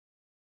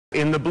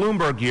In the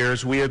Bloomberg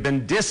years, we have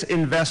been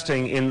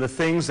disinvesting in the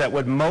things that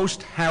would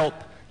most help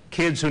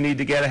kids who need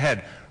to get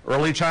ahead.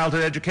 Early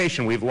childhood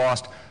education, we've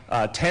lost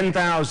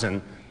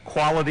 10,000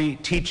 quality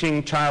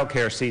teaching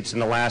childcare seats in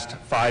the last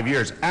 5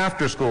 years.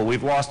 After school,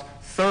 we've lost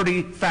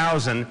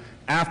 30,000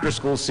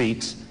 after-school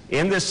seats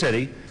in this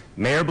city.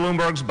 Mayor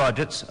Bloomberg's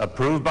budgets,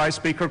 approved by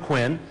Speaker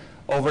Quinn,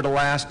 over the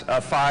last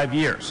 5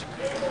 years.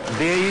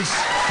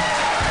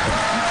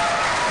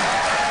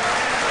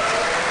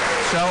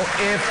 So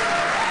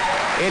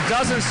it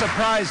doesn't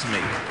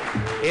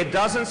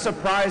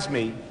surprise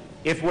me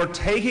if we're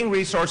taking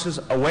resources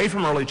away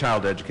from early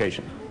childhood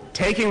education,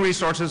 taking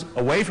resources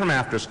away from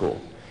after school,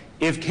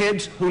 if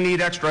kids who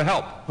need extra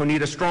help, who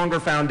need a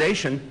stronger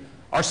foundation,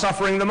 are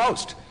suffering the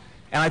most.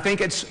 And I think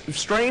it's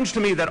strange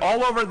to me that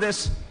all over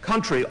this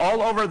country,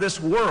 all over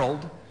this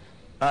world,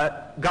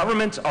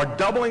 governments are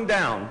doubling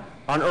down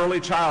on early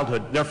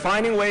childhood. They're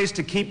finding ways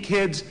to keep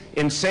kids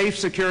in safe,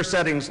 secure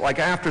settings like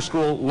after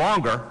school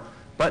longer.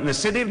 But in the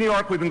city of New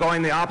York, we've been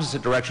going the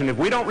opposite direction. If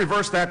we don't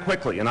reverse that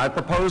quickly, and I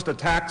proposed a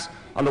tax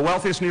on the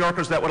wealthiest New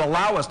Yorkers that would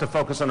allow us to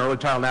focus on early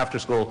child and after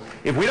school,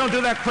 if we don't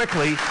do that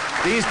quickly,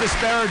 these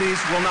disparities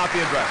will not be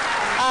addressed.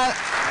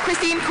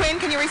 Christine Quinn,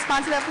 can you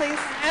respond to that, please?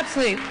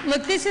 Absolutely.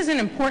 Look, this is an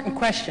important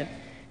question,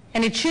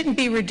 and it shouldn't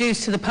be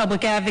reduced to the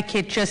public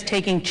advocate just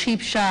taking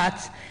cheap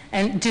shots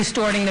and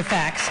distorting the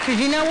facts. Because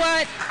you know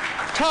what?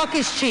 Talk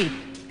is cheap,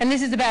 and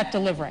this is about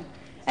delivering.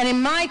 And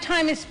in my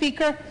time as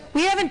Speaker,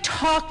 we haven't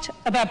talked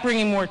about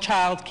bringing more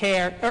child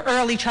care or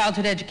early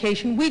childhood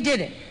education. We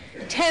did it.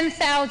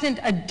 10,000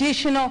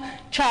 additional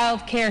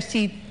child care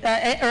seats,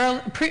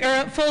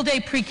 full-day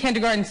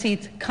pre-kindergarten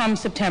seats come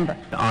September.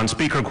 On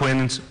Speaker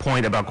Quinn's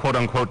point about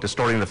quote-unquote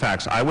distorting the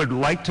facts, I would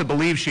like to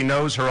believe she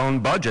knows her own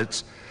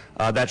budgets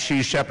that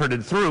she's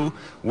shepherded through.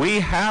 We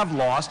have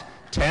lost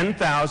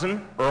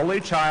 10,000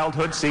 early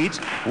childhood seats.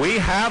 We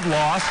have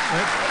lost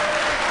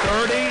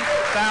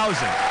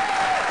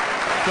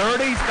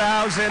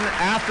 30,000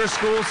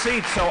 after-school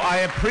seats. So I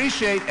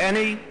appreciate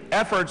any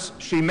efforts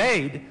she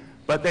made,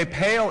 but they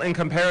pale in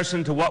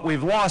comparison to what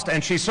we've lost.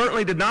 And she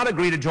certainly did not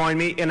agree to join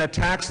me in a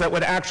tax that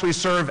would actually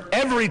serve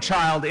every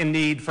child in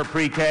need for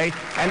pre-K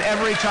and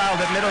every child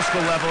at middle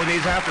school level who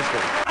needs after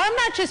school. I'm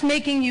not just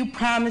making you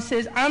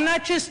promises. I'm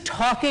not just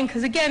talking,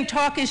 because again,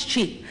 talk is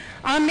cheap.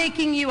 I'm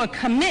making you a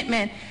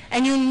commitment,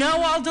 and you know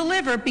I'll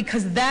deliver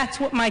because that's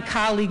what my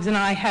colleagues and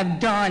I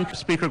have done.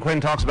 Speaker Quinn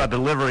talks about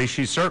delivery.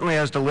 She certainly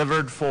has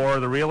delivered for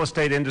the real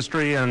estate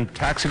industry and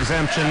tax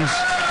exemptions.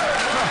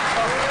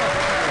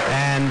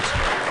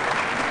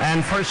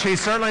 She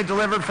certainly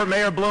delivered for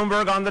Mayor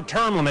Bloomberg on the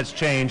term limits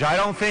change. I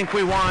don't think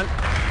we want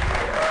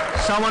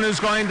someone who's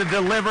going to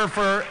deliver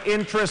for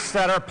interests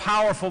that are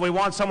powerful. We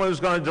want someone who's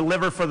going to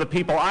deliver for the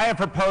people. I have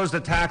proposed a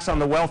tax on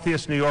the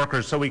wealthiest New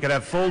Yorkers so we could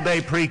have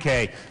full-day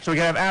pre-K, so we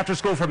could have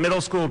after-school for middle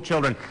school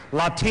children.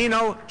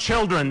 Latino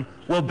children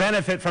will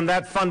benefit from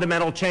that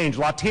fundamental change.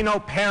 Latino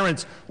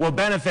parents will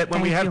benefit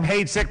when we have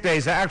paid sick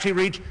days that actually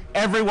reach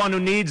everyone who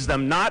needs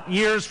them, not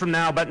years from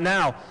now, but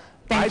now.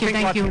 I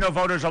think Latino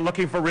voters are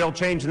looking for real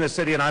change in this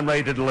city, and I'm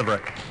ready to deliver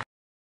it.